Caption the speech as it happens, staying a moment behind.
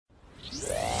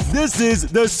This is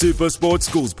the Super Sports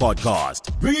Schools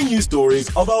podcast, bringing you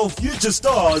stories of our future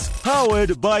stars,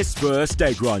 powered by Spur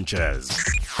State Ranchers.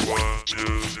 1, 2,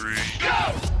 3,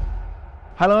 go!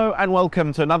 Hello and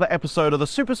welcome to another episode of the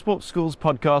Super Sports Schools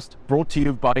podcast, brought to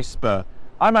you by Spur.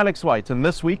 I'm Alex White, and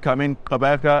this week I'm in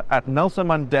Gqeberha at Nelson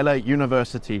Mandela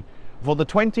University for the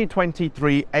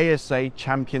 2023 ASA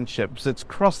Championships. It's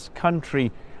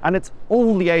cross-country and it's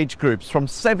all the age groups from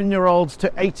 7-year-olds to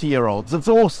 80-year-olds. It's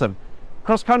awesome.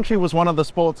 Cross-country was one of the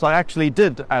sports I actually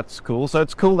did at school, so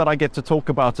it's cool that I get to talk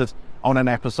about it on an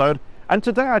episode. And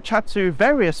today I chat to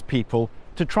various people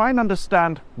to try and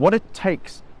understand what it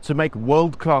takes to make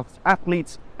world-class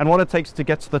athletes and what it takes to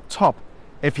get to the top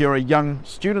if you're a young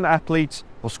student athlete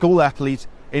or school athlete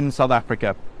in South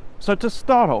Africa. So to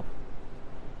start off,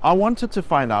 I wanted to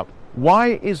find out,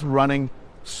 why is running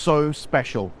so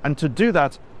special? And to do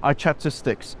that, I chat to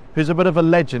Stix, who's a bit of a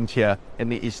legend here in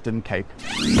the Eastern Cape.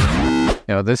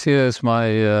 Yeah, this year is my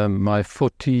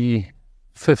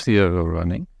 45th year of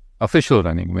running, official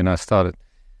running, when I started.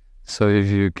 So if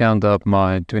you count up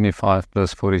my 25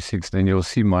 plus 46, then you'll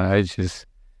see my age is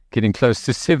getting close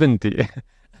to 70.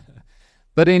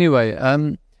 But anyway,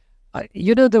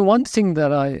 the one thing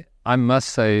that I must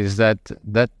say is that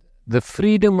the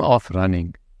freedom of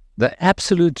running, the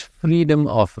absolute freedom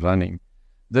of running,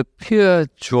 the pure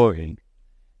joy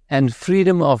and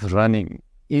freedom of running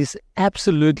is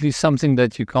absolutely something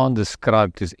that you can't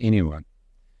describe to anyone.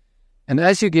 And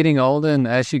as you're getting older and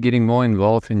as you're getting more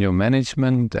involved in your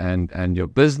management and your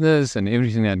business and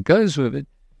everything that goes with it,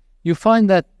 you find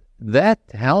that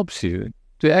helps you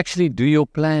to actually do your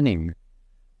planning,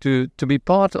 to be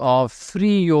part of,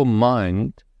 free your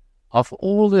mind of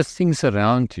all the things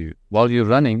around you while you're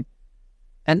running,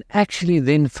 and actually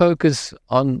then focus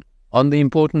on the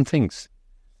important things.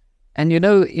 And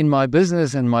in my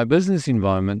business and my business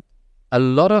environment, a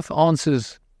lot of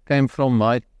answers came from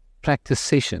my practice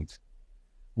sessions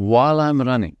while I'm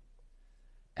running.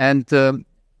 And the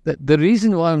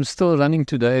reason why I'm still running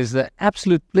today is the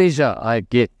absolute pleasure I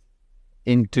get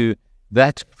into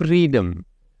that freedom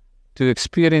to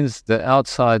experience the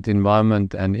outside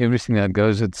environment and everything that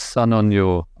goes with sun on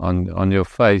your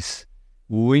face,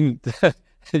 wind.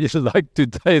 Like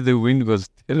today, the wind was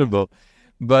terrible,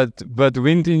 but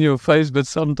wind in your face, but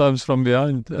sometimes from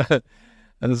behind.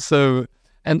 And so,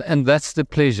 and that's the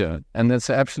pleasure, and that's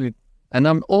absolute. And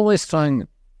I'm always trying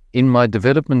in my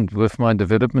development with my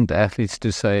development athletes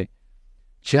to say,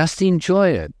 just enjoy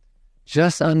it,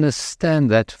 just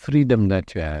understand that freedom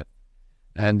that you have.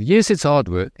 And yes, it's hard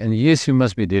work, and yes, you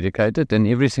must be dedicated and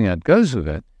everything that goes with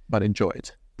it. But enjoy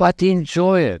it. But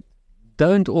enjoy it.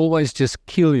 Don't always just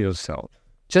kill yourself.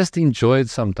 Just enjoy it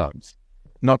sometimes.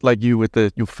 Not like you with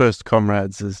your first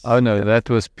comrades. Oh no, that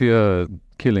was pure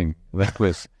killing. That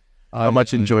was... How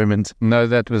much enjoyment? No,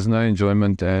 that was no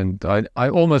enjoyment, and I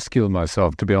almost killed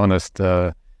myself, to be honest.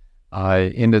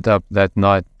 I ended up that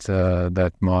night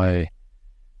that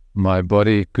my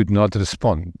body could not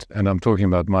respond, and I'm talking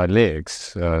about my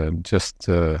legs. There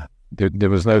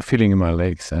was no feeling in my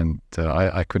legs, and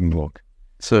I couldn't walk.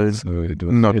 So it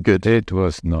was not good. It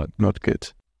was not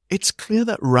good. It's clear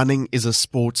that running is a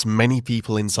sport many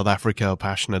people in South Africa are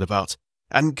passionate about,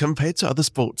 and compared to other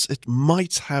sports, it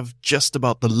might have just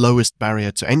about the lowest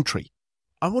barrier to entry.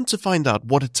 I want to find out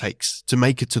what it takes to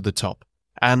make it to the top,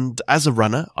 and as a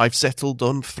runner, I've settled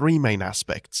on 3 main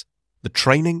aspects: the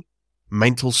training,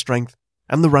 mental strength,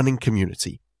 and the running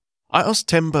community. I asked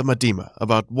Themba Madima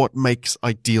about what makes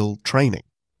ideal training.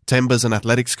 Themba's an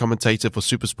athletics commentator for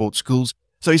Super Sports Schools,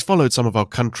 so he's followed some of our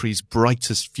country's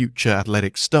brightest future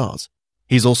athletic stars.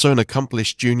 He's also an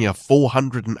accomplished junior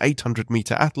 400 and 800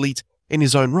 meter athlete in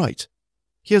his own right.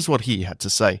 Here's what he had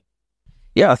to say.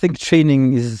 Yeah, I think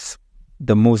training is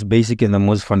the most basic and the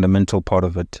most fundamental part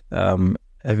of it.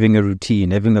 Having a routine,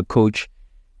 having a coach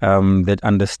that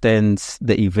understands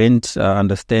the event,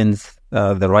 understands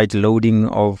the right loading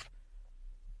of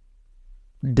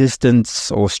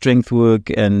distance or strength work,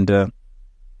 and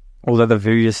all the other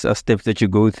various steps that you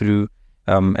go through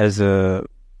as an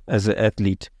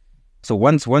athlete. So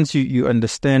once you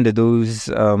understand those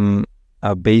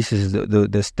bases,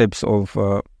 the steps of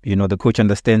the coach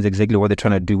understands exactly what they're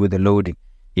trying to do with the loading.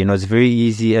 It's very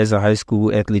easy as a high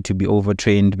school athlete to be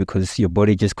overtrained because your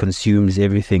body just consumes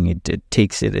everything. It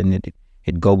takes it and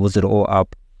it gobbles it all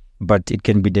up. But it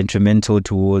can be detrimental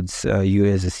towards you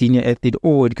as a senior athlete,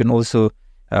 or it can also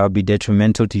be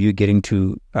detrimental to you getting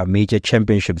to major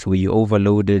championships where you're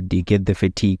overloaded, you get the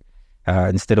fatigue,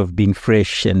 instead of being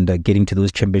fresh and getting to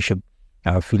those championships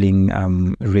feeling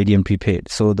ready and prepared.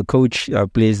 So the coach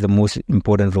plays the most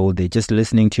important role there, just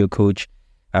listening to your coach,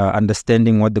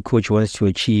 understanding what the coach wants to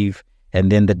achieve,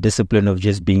 and then the discipline of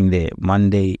just being there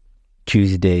Monday,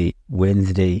 Tuesday,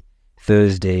 Wednesday,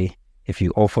 Thursday. If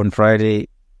you're off on Friday,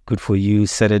 good for you.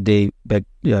 Saturday, back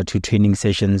to training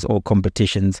sessions or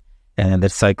competitions. And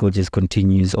that cycle just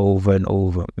continues over and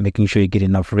over, making sure you get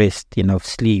enough rest, enough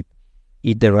sleep,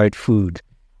 eat the right food.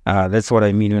 That's what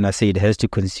I mean when I say it has to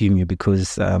consume you,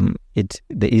 because there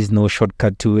is no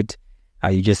shortcut to it.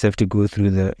 You just have to go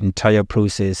through the entire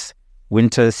process,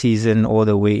 winter season all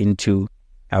the way into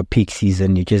peak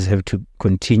season. You just have to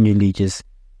continually just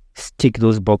tick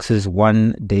those boxes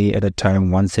one day at a time,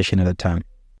 one session at a time.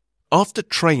 After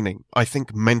training, I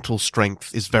think mental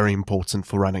strength is very important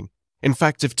for running. In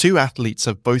fact, if two athletes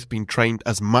have both been trained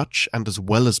as much and as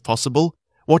well as possible,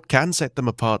 what can set them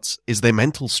apart is their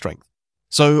mental strength.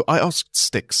 So I asked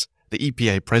Stix, the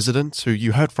EPA president, who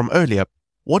you heard from earlier,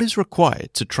 what is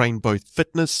required to train both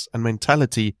fitness and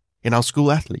mentality in our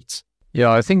school athletes?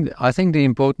 Yeah, I think the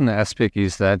important aspect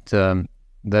is that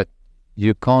that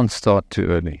you can't start too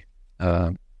early,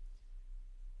 and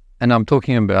I'm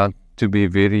talking about to be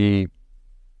very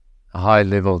high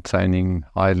level training,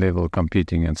 high level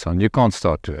competing, and so on. You can't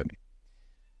start too early.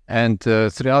 And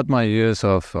throughout my years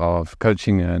of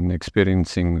coaching and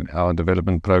experiencing our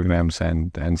development programs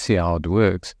and see how it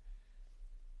works,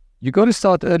 you got to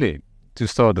start early to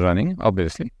start running,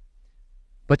 obviously,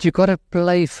 but you got to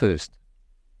play first.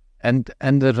 And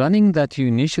the running that you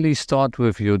initially start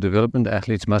with your development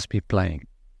athletes must be playing.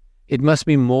 It must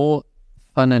be more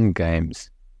fun and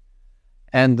games.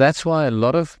 And that's why a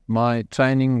lot of my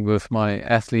training with my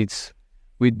athletes,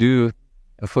 we do,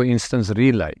 for instance,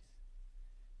 relay.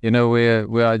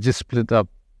 Where I just split up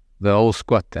the whole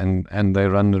squad and they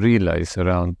run relays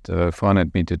around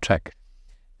 400 meter track.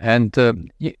 And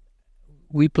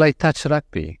we play touch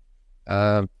rugby.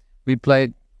 We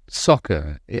play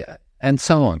soccer and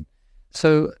so on.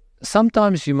 So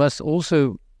sometimes you must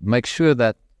also make sure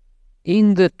that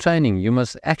in the training, you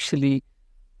must actually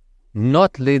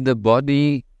not let the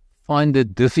body find the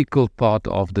difficult part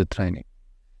of the training.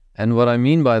 And what I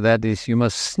mean by that is you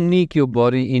must sneak your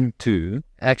body into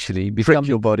trick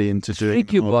your body into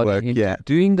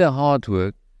doing the hard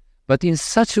work, but in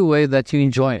such a way that you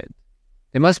enjoy it.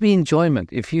 There must be enjoyment.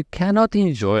 If you cannot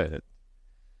enjoy it,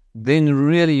 then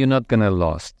really you're not going to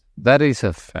last. That is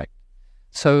a fact.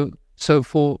 So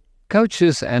for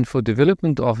coaches and for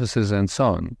development officers and so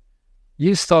on,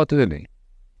 you start early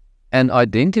and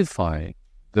identify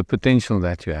the potential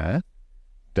that you have.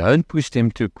 Don't push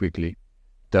them too quickly.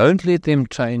 Don't let them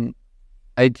train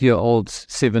 8-year-olds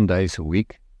 7 days a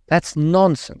week. That's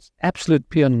nonsense, absolute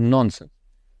pure nonsense.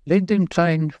 Let them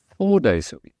train 4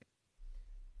 days a week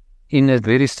in a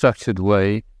very structured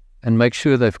way and make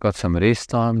sure they've got some rest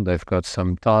time, they've got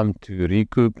some time to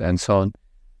recoup and so on,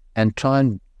 and try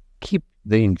and keep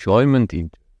the enjoyment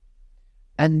into it.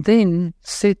 And then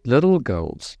set little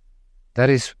goals that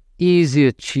is easy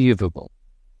achievable.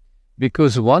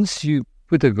 Because once you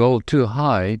put a goal too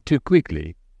high, too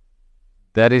quickly,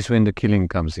 that is when the killing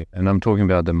comes in. And I'm talking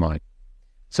about the mind.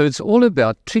 So it's all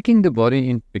about tricking the body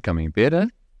in becoming better,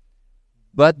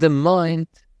 but the mind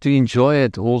to enjoy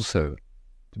it also,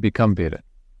 to become better.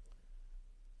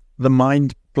 The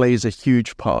mind plays a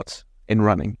huge part in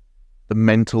running, the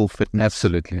mental fitness.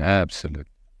 Absolutely.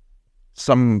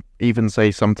 Some even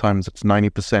say sometimes it's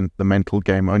 90% the mental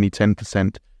game, only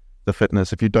 10% the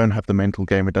fitness. If you don't have the mental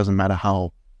game, it doesn't matter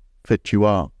how fit you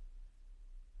are.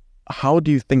 How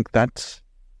do you think that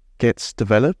gets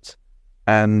developed?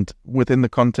 And within the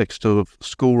context of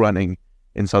school running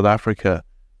in South Africa,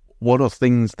 what are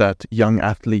things that young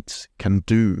athletes can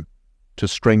do to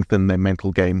strengthen their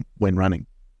mental game when running?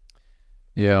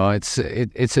 Yeah, it's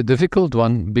a difficult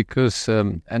one because,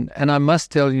 and I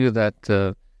must tell you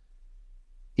that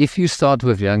if you start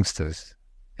with youngsters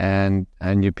and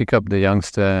you pick up the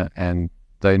youngster and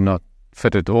they're not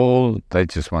fit at all, they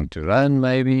just want to run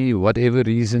maybe, whatever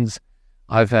reasons.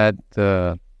 I've had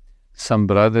some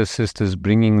brothers, sisters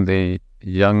bringing their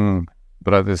young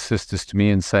brothers, sisters to me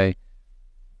and say,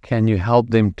 can you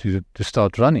help them to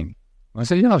start running? I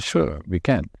say, yeah, sure, we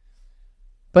can.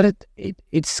 But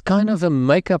it's kind of a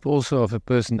makeup also of a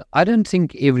person. I don't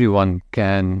think everyone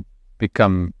can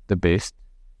become the best.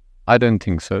 I don't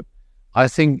think so. I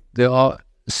think there are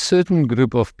a certain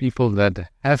group of people that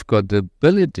have got the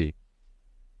ability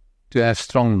to have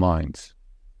strong minds,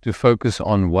 to focus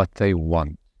on what they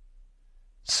want.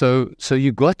 So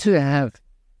you got to have,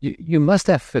 you must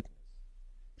have fitness,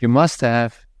 you must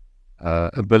have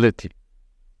ability,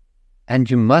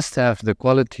 and you must have the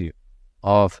quality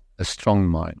of a strong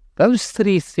mind. Those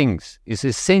three things is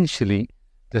essentially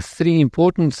the three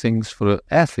important things for an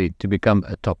athlete to become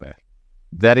a top athlete.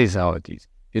 That is how it is.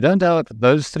 You don't have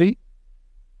those three,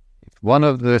 one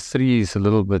of the three is a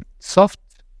little bit soft,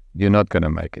 you're not going to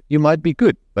make it. You might be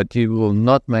good, but you will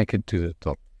not make it to the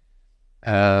top.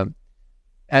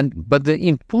 But the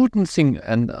important thing,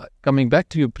 and coming back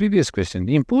to your previous question,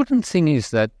 the important thing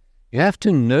is that you have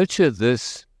to nurture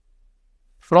this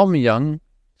from young,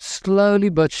 slowly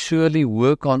but surely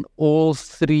work on all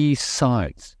three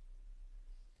sides.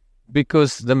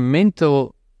 Because the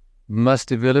mental must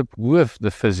develop with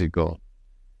the physical.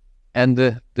 And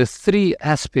the three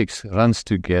aspects runs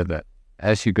together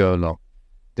as you go along.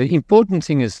 The important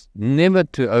thing is never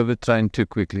to overtrain too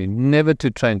quickly, never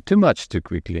to train too much too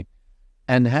quickly,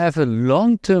 and have a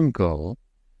long-term goal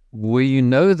where you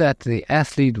know that the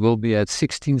athlete will be at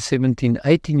 16, 17,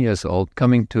 18 years old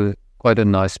coming to quite a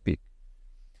nice peak.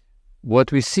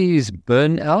 What we see is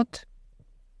burnout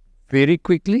very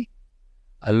quickly.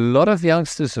 A lot of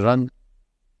youngsters run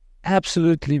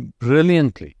absolutely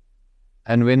brilliantly.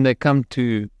 And when they come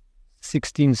to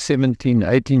 16, 17,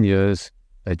 18 years,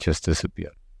 they just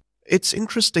disappear. It's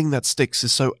interesting that Stix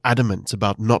is so adamant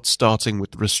about not starting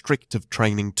with restrictive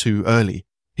training too early.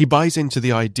 He buys into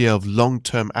the idea of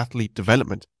long-term athlete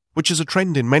development, which is a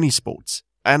trend in many sports,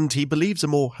 and he believes a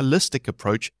more holistic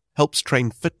approach helps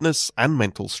train fitness and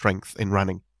mental strength in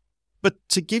running. But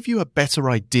to give you a better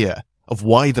idea of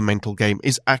why the mental game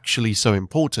is actually so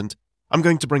important, I'm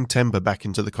going to bring Themba back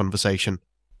into the conversation.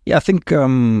 Yeah, I think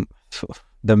the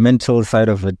mental side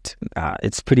of it,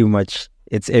 it's pretty much,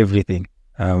 it's everything.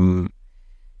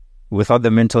 Without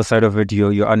the mental side of it,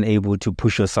 you're unable to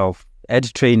push yourself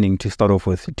at training to start off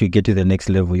with, to get to the next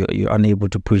level. You're unable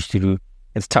to push through.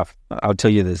 It's tough. I'll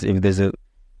tell you this. If there's a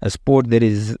sport that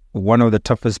is one of the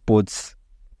toughest sports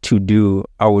to do,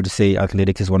 I would say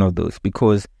athletics is one of those,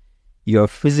 because you're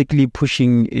physically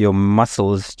pushing your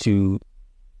muscles to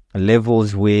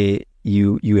levels where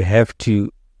you have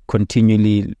to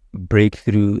continually break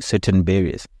through certain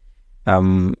barriers.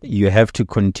 You have to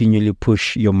continually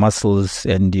push your muscles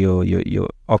and your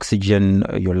oxygen,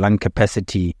 your lung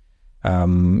capacity,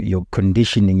 your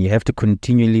conditioning. You have to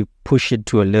continually push it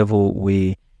to a level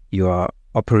where you are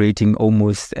operating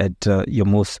almost at your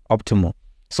most optimal.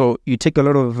 So you take a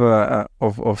lot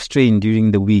of strain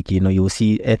during the week. You'll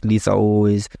see athletes are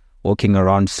always walking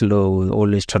around slow,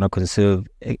 always trying to conserve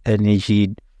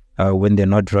energy when they're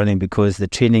not running, because the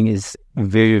training is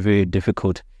very, very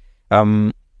difficult.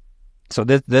 So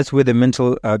that's where the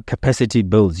mental capacity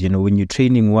builds. When you're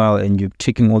training well and you're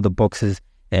ticking all the boxes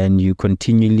and you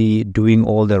continually doing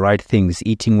all the right things,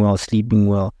 eating well, sleeping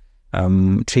well,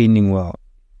 training well,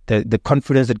 the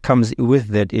confidence that comes with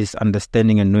that is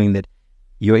understanding and knowing that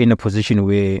you're in a position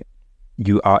where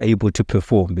you are able to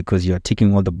perform because you're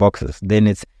ticking all the boxes. Then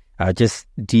it's just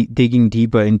digging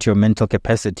deeper into your mental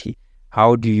capacity.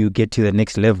 How do you get to the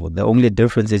next level? The only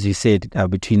difference, as you said,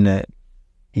 between an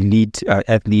elite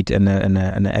athlete and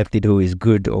an athlete who is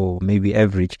good or maybe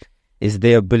average is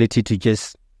their ability to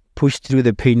just push through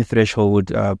the pain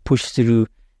threshold, push through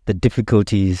the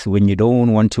difficulties when you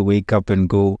don't want to wake up and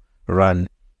go run.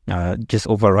 Just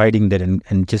overriding that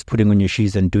and just putting on your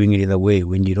shoes and doing it either way.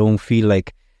 When you don't feel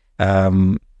like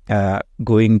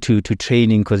going to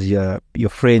training because your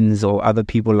friends or other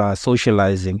people are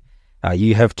socializing,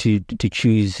 you have to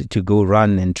choose to go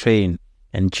run and train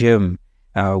and gym.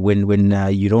 When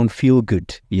you don't feel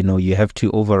good, you have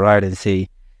to override and say,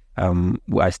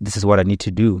 this is what I need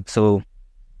to do. So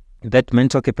that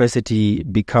mental capacity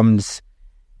becomes,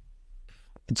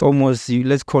 it's almost,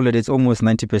 let's call it, it's almost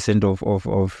 90%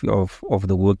 of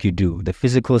the work you do. The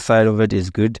physical side of it is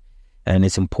good and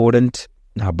it's important,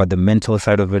 but the mental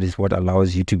side of it is what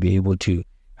allows you to be able to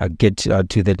get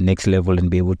to that next level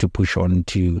and be able to push on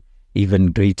to even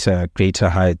greater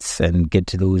heights and get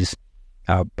to those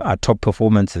top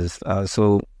performances.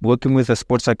 So working with a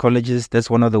sports psychologist, that's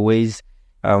one of the ways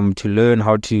to learn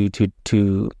how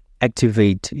to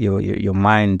activate your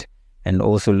mind, and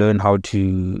also learn how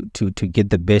to get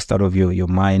the best out of your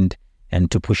mind and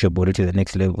to push your body to the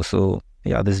next level. So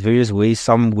yeah, there's various ways.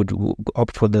 Some would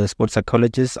opt for the sports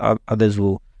psychologist, others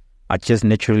will just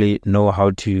naturally know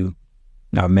how to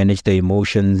manage their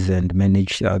emotions and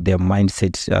manage their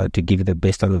mindset to give the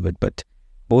best out of it. But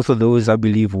both of those, I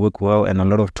believe, work well, and a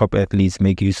lot of top athletes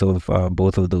make use of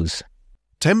both of those.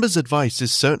 Themba's advice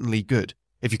is certainly good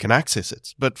if you can access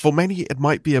it, but for many it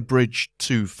might be a bridge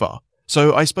too far.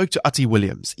 So I spoke to Ati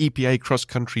Williams, EPA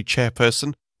cross-country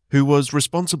chairperson, who was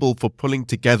responsible for pulling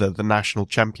together the national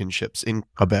championships in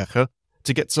Gqeberha,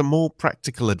 to get some more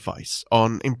practical advice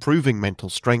on improving mental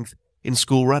strength in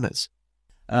school runners.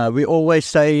 We always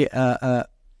say a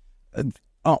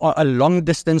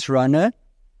long-distance runner,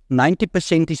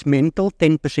 90% is mental,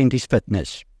 10% is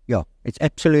fitness. Yeah, it's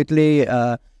absolutely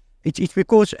It's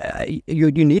because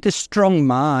you need a strong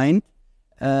mind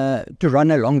to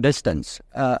run a long distance.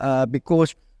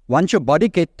 Because once your body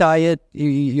get tired,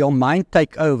 your mind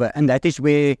take over, and that is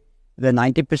where the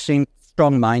 90%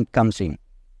 strong mind comes in.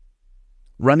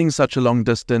 Running such a long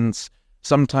distance,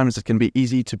 sometimes it can be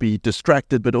easy to be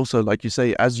distracted, but also, like you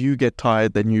say, as you get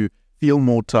tired, then you feel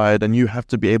more tired, and you have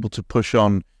to be able to push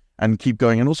on and keep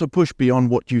going, and also push beyond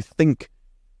what you think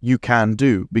you can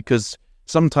do, because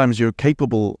sometimes you're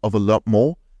capable of a lot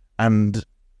more, and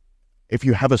if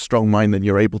you have a strong mind, then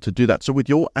you're able to do that. So with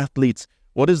your athletes,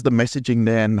 what is the messaging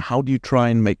there, and how do you try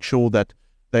and make sure that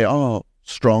they are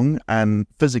strong and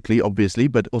physically, obviously,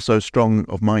 but also strong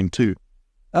of mind too?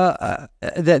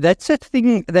 That's a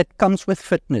thing that comes with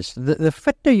fitness. The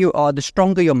fitter you are, the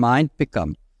stronger your mind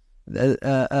becomes.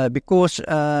 Because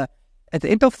at the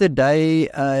end of the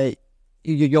day,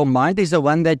 your mind is the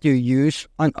one that you use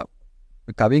on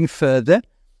going further.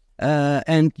 What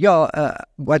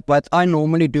I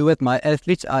normally do with my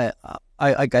athletes,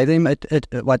 I gave them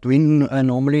what we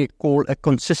normally call a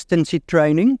consistency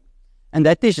training, and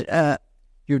that is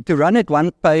you to run at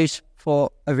one pace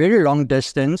for a very long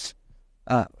distance.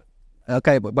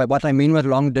 Okay, but what I mean with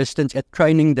long distance, at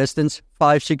training distance,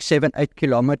 5, 6, 7, 8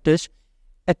 kilometers,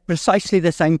 at precisely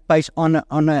the same pace on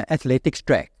an athletics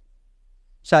track.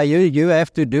 So you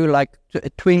have to do like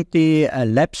 20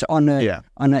 laps on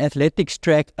an athletics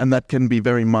track, and that can be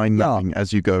very mind-numbing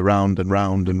as you go round and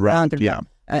round and round.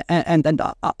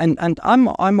 And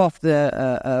I'm of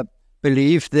the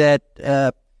belief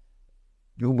that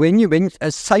when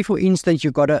say for instance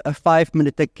you got a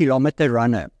 5-minute a kilometer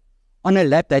runner on a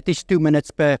lap, that is 2 minutes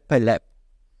per lap.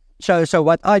 So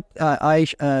what I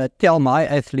tell my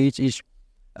athletes is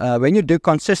when you do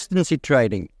consistency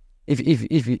training,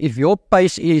 if your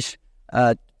pace is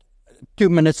 2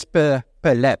 minutes per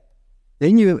lap,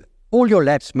 then all your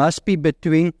laps must be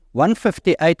between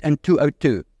 158 and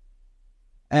 202.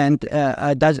 And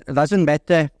doesn't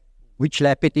matter which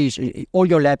lap it is, all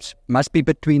your laps must be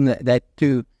between that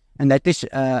two. And that is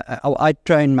how I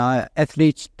train my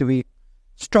athletes to be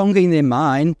stronger in their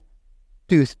mind.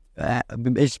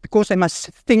 It's because they must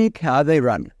think how they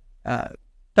run,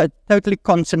 totally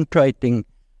concentrating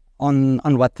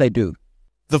on what they do.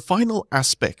 The final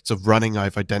aspect of running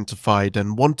I've identified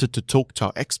and wanted to talk to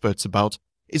our experts about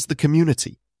is the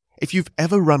community. If you've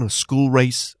ever run a school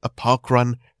race, a park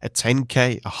run, a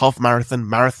 10K, a half marathon,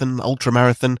 marathon,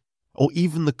 ultramarathon, or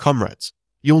even the Comrades,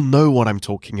 you'll know what I'm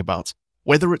talking about.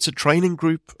 Whether it's a training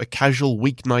group, a casual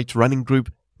weeknight running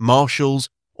group, marshals,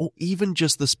 or even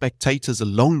just the spectators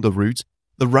along the route,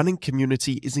 the running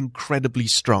community is incredibly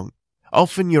strong.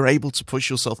 Often you're able to push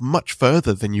yourself much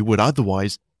further than you would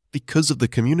otherwise because of the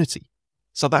community.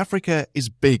 South Africa is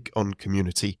big on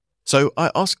community, so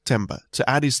I asked Themba to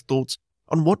add his thoughts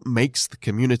on what makes the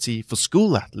community for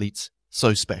school athletes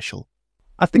so special.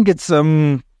 I think it's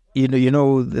the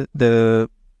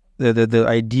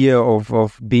idea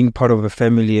of being part of a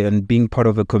family and being part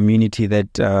of a community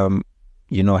that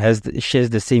shares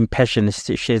the same passion,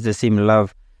 shares the same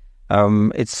love.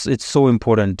 It's so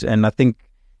important, and I think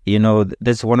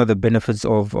that's one of the benefits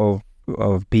of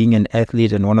being an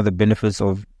athlete, and one of the benefits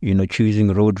of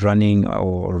choosing road running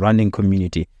or running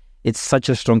community. It's such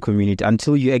a strong community.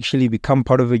 Until you actually become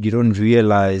part of it, you don't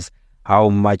realize how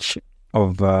much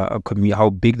of how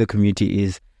big the community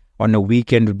is. On a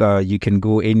weekend, you can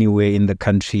go anywhere in the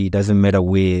country. It doesn't matter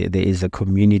where. There is a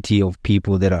community of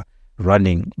people that are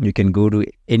running. You can go to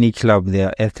any club. There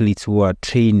are athletes who are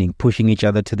training, pushing each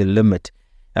other to the limit.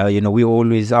 I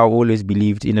always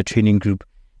believed in a training group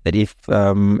that if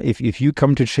you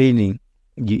come to training,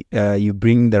 you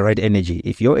bring the right energy.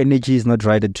 If your energy is not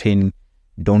right at training,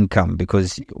 don't come,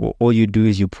 because all you do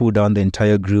is you pull down the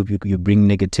entire group. You bring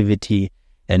negativity,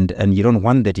 and you don't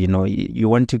want that. You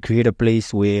want to create a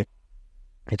place where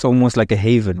it's almost like a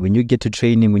haven. When you get to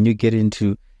training, when you get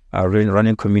into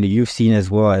running community, you've seen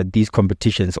as well at these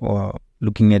competitions, or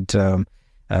looking at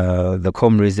the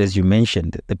Comrades, as you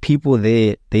mentioned, the people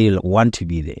there, they want to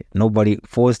be there. Nobody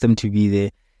forced them to be there.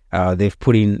 They've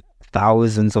put in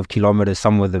thousands of kilometers,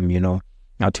 some of them,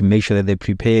 to make sure that they're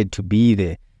prepared to be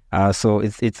there. So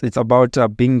it's about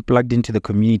being plugged into the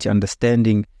community,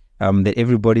 understanding that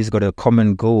everybody's got a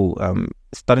common goal,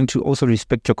 starting to also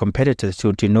respect your competitors,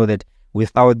 to know that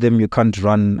without them you can't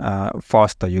run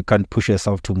faster, you can't push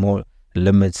yourself to more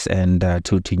limits and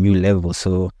to new levels.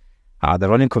 So the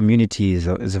running community is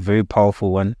a very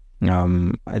powerful one.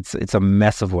 It's a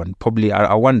massive one. Probably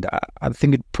I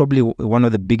think it's probably one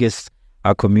of the biggest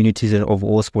communities of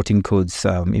all sporting codes.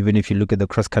 Even if you look at the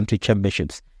cross country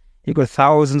championships, you've got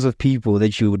thousands of people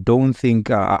that you don't think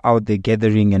are out there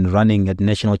gathering and running at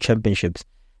national championships.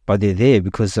 but they're there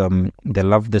because they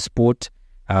love the sport,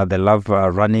 they love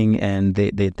running, and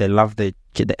they love the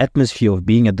atmosphere of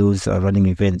being at those running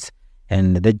events.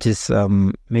 And that just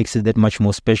makes it that much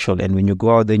more special. And when you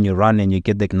go out there and you run and you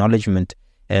get the acknowledgement,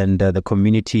 and the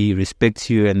community respects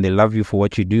you and they love you for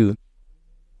what you do,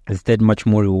 it's that much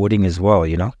more rewarding as well,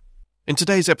 you know? In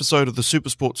today's episode of the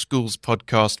Supersport Schools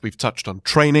podcast, we've touched on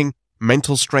training,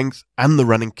 mental strength, and the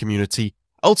running community.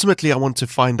 Ultimately, I want to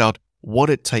find out what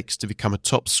it takes to become a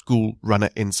top school runner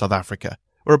in South Africa.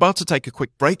 We're about to take a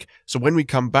quick break, so when we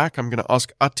come back, I'm going to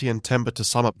ask Ati and Temba to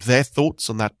sum up their thoughts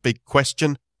on that big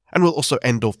question, and we'll also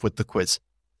end off with the quiz.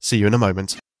 See you in a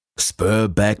moment. Spur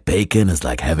back bacon is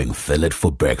like having fillet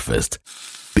for breakfast.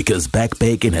 Because back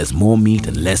bacon has more meat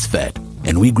and less fat,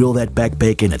 and we grill that back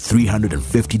bacon at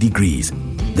 350 degrees.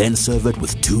 Then serve it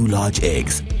with 2 large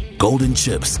eggs, golden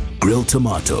chips, grilled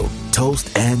tomato,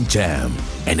 toast, and jam.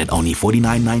 And at only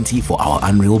 $49.90 for our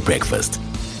unreal breakfast.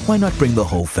 Why not bring the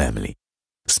whole family?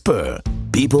 Spur,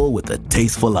 people with a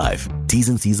taste for life. T's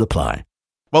and C's apply.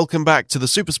 Welcome back to the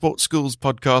Supersport Schools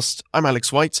podcast. I'm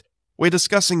Alex White. We're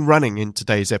discussing running in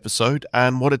today's episode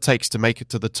and what it takes to make it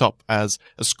to the top as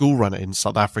a school runner in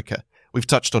South Africa. We've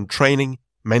touched on training,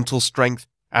 mental strength,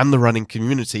 and the running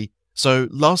community. So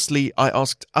lastly, I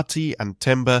asked Ati and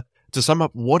Temba to sum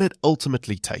up what it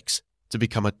ultimately takes to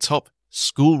become a top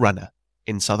school runner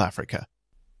in South Africa.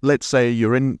 Let's say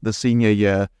you're in the senior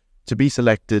year to be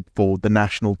selected for the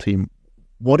national team.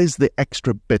 What is the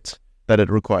extra bit that it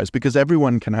requires? Because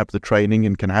everyone can have the training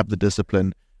and can have the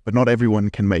discipline, but not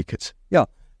everyone can make it. Yeah,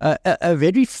 a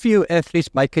very few athletes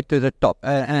make it to the top,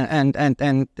 and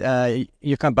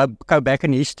you can go back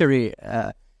in history.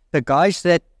 The guys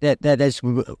that has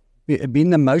been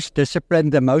the most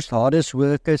disciplined, the most hardest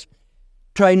workers,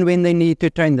 train when they need to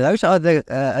train. Those are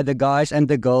the guys and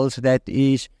the girls that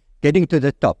is getting to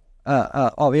the top.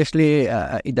 Obviously,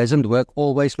 it doesn't work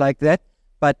always like that,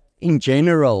 but in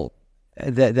general,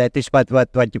 that is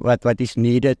what is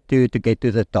needed to get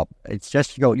to the top. It's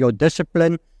just your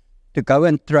discipline to go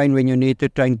and train when you need to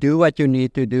train, do what you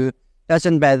need to do.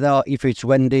 Doesn't matter if it's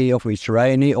windy or if it's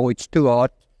rainy or it's too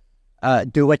hot.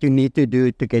 Do what you need to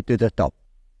do to get to the top.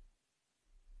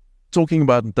 Talking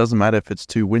about it doesn't matter if it's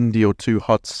too windy or too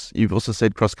hot. You've also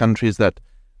said cross country is that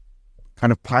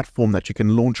kind of platform that you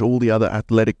can launch all the other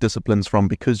athletic disciplines from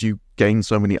because you gain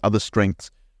so many other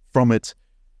strengths from it.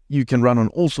 You can run on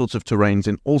all sorts of terrains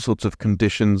in all sorts of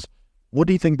conditions. What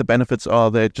do you think the benefits are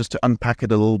there, just to unpack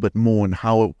it a little bit more, and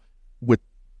how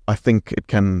I think it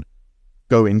can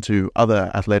go into other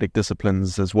athletic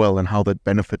disciplines as well, and how that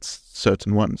benefits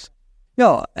certain ones?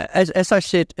 Yeah, as I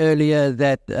said earlier,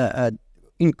 that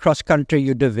in cross country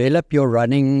you develop your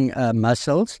running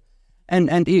muscles, and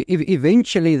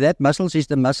eventually that muscles is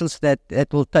the muscles that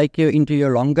will take you into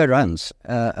your longer runs.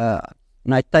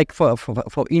 And I take for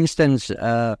instance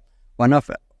one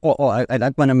of, I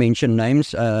don't want to mention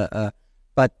names,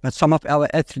 but some of our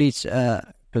athletes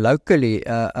locally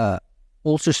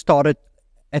also started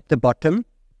at the bottom,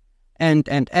 and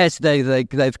as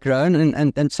they've grown,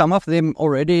 and some of them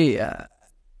already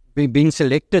been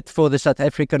selected for the South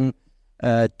African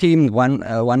team. One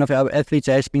of our athletes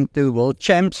has been to world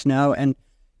champs now, and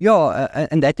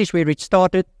and that is where it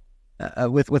started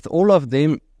with all of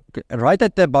them right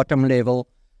at the bottom level.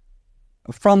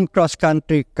 From cross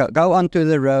country, go onto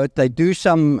the road. They do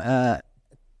some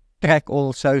track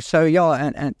also. So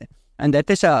and that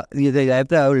is they have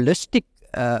the holistic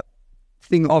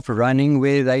thing of running,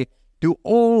 where they do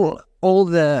all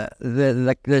the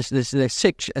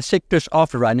sectors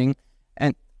of running,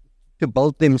 and to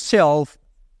build themselves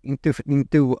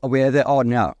into where they are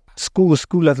now.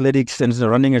 School athletics and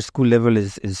running at school level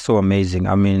is so amazing.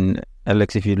 I mean,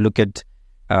 Alex, if you look at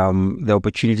the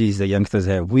opportunities the youngsters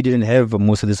have, we didn't have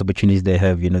most of these opportunities they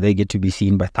have. You know, they get to be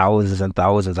seen by thousands and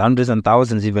thousands, hundreds and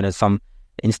thousands, even at some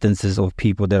instances of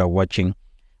people that are watching.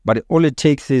 But all it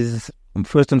takes is,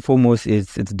 first and foremost,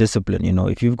 it's discipline. You know,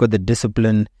 if you've got the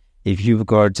discipline, if you've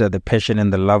got the passion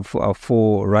and the love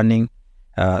for running,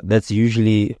 that's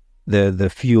usually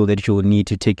the fuel that you will need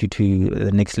to take you to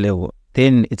the next level.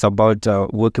 Then it's about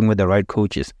working with the right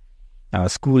coaches.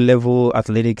 School level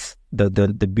athletics, the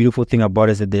beautiful thing about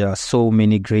it is that there are so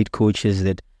many great coaches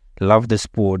that love the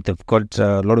sport. They've got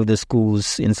a lot of the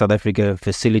schools in South Africa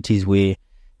facilities where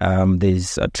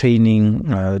there's training,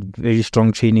 very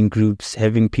strong training groups,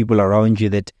 having people around you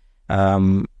that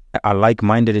are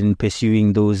like-minded in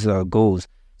pursuing those goals.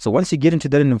 So once you get into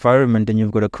that environment and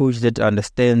you've got a coach that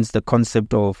understands the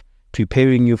concept of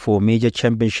preparing you for major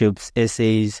championships,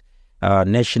 essays,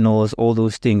 nationals, all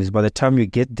those things, by the time you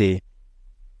get there,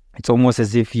 it's almost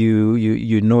as if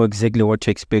you know exactly what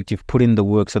to expect. You've put in the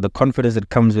work. So the confidence that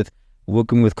comes with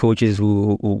working with coaches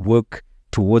who work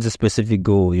towards a specific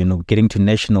goal, getting to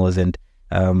nationals and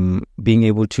being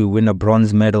able to win a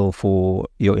bronze medal for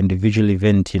your individual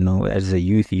event, as a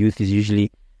youth. Youth is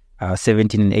usually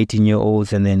 17 and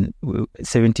 18-year-olds, and then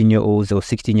 17-year-olds or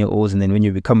 16-year-olds. And then when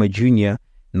you become a junior,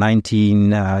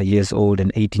 19 years old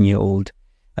and 18-year-old,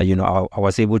 I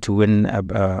was able to win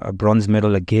a bronze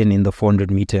medal again in the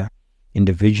 400-meter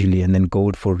individually, and then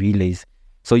gold for relays.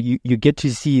 So you get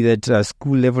to see that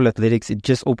school level athletics, it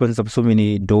just opens up so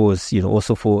many doors,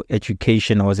 also for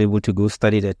education. I was able to go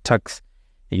study at Tux.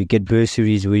 You get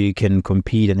bursaries where you can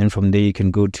compete, and then from there you can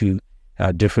go to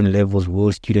different levels,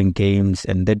 World Student Games,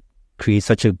 and that creates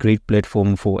such a great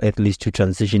platform for athletes to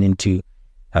transition into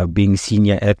being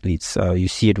senior athletes. You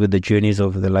see it with the journeys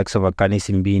of the likes of Akani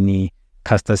Simbini,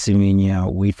 Caster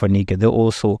Semenya, Wade van Niekerk. They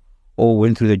also all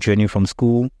went through the journey from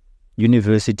school,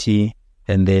 university,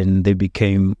 and then they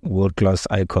became world-class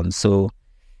icons. So,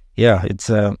 yeah, it's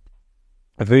a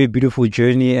very beautiful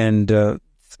journey, and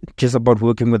just about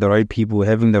working with the right people,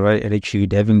 having the right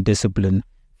attitude, having discipline,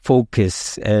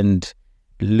 focus, and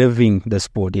living the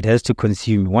sport. It has to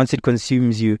consume. Once it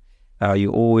consumes you,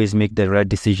 you always make the right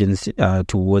decisions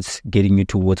towards getting you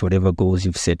towards whatever goals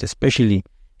you've set, especially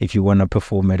if you want to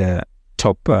perform at a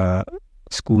top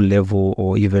school level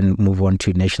or even move on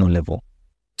to national level.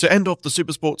 To end off the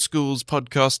Supersport Schools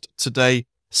podcast today,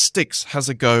 Stix has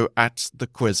a go at the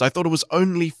quiz. I thought it was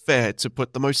only fair to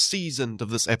put the most seasoned of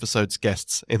this episode's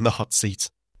guests in the hot seat.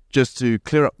 Just to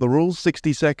clear up the rules,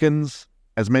 60 seconds,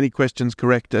 as many questions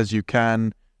correct as you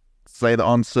can. Say the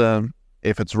answer.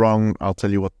 If it's wrong, I'll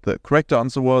tell you what the correct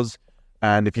answer was.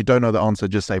 And if you don't know the answer,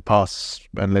 just say pass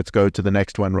and let's go to the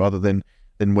next one rather than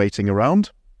waiting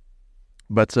around.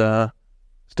 But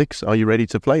Stix, are you ready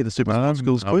to play the Supersport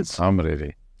Schools quiz? I'm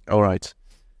ready. All right.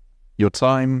 Your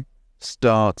time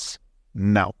starts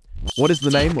now. What is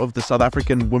the name of the South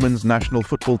African women's national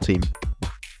football team?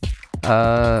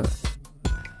 Pass.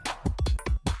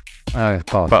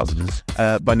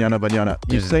 Banyana.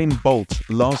 Usain Bolt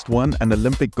last won an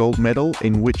Olympic gold medal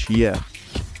in which year?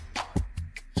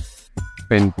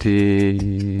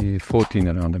 2014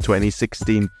 around.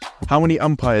 2016. How many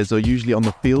umpires are usually on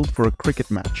the field for a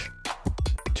cricket match?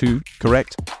 2.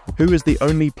 Correct. Who is the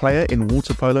only player in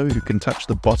water polo who can touch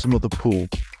the bottom of the pool?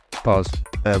 Pass.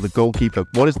 The goalkeeper.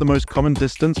 What is the most common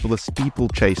distance for the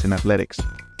steeplechase in athletics?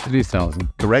 3,000.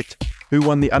 Correct. Who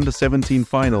won the under-17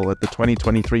 final at the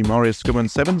 2023 Marius Skuman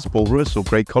Sevens, Paul Roos or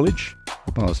Grey College?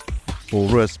 Pass. Paul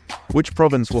Roos. Which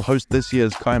province will host this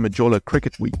year's Kayamajola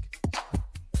Cricket Week?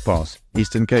 Pass.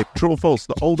 Eastern Cape. True or false?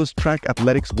 The oldest track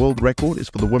athletics world record is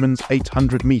for the women's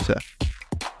 800 meter.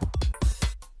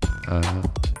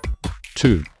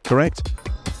 2. Correct.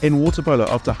 In water polo,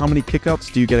 after how many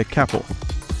kickouts do you get a cap off?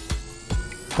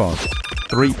 Pass.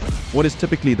 3. What is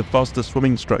typically the fastest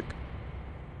swimming stroke?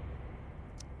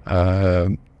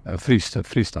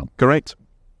 Freestyle. Correct.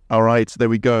 All right, there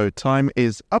we go. Time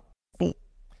is up.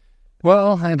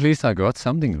 Well, at least I got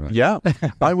something right. Yeah,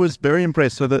 I was very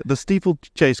impressed. So the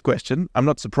steeplechase question, I'm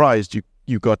not surprised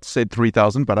you got said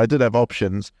 3,000, but I did have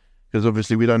options because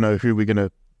obviously we don't know who we're going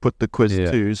to put the quiz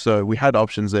to. So we had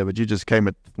options there, but you just came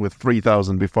with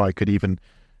 3,000 before I could even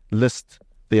list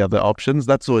the other options.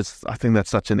 That's always, I think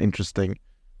that's such an interesting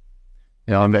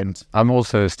event. I'm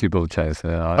also a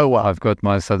steeplechaser. Oh, wow. I've got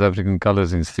my South African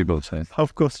colours in steeplechase.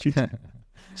 Of course you do.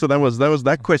 So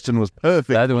that question was perfect.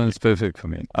 That one's perfect for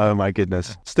me. Oh my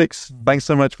goodness. Stix, thanks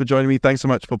so much for joining me. Thanks so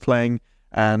much for playing,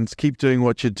 and keep doing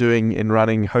what you're doing in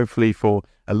running, hopefully for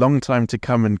a long time to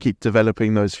come, and keep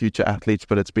developing those future athletes.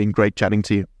 But it's been great chatting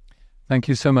to you. Thank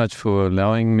you so much for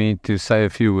allowing me to say a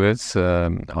few words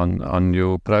on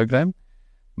your program.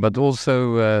 But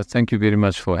also, thank you very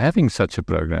much for having such a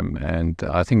program. And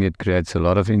I think it creates a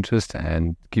lot of interest,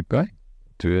 and keep going.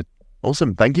 Do it.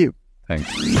 Awesome. Thank you.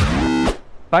 Thanks.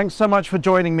 Thanks so much for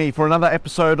joining me for another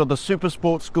episode of the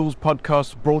Supersport Schools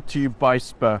podcast brought to you by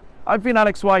Spur. I've been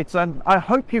Alex White, and I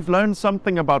hope you've learned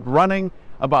something about running,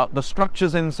 about the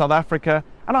structures in South Africa,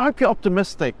 and I hope you're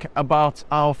optimistic about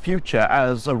our future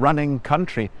as a running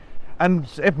country. And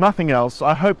if nothing else,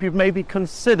 I hope you've maybe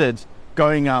considered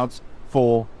going out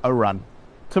for a run.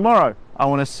 Tomorrow, I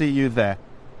want to see you there.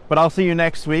 But I'll see you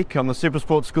next week on the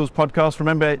Supersport Schools podcast.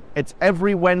 Remember, it's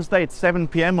every Wednesday at 7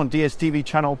 p.m. on DSTV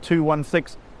channel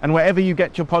 216. And wherever you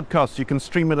get your podcasts, you can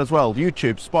stream it as well.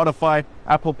 YouTube, Spotify,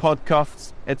 Apple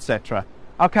Podcasts, etc.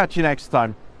 I'll catch you next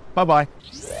time. Bye-bye.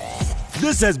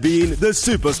 This has been the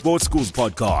Supersport Schools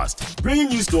podcast, bringing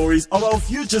you stories of our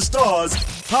future stars,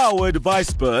 powered by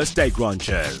Spur Stake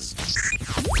Ranchers.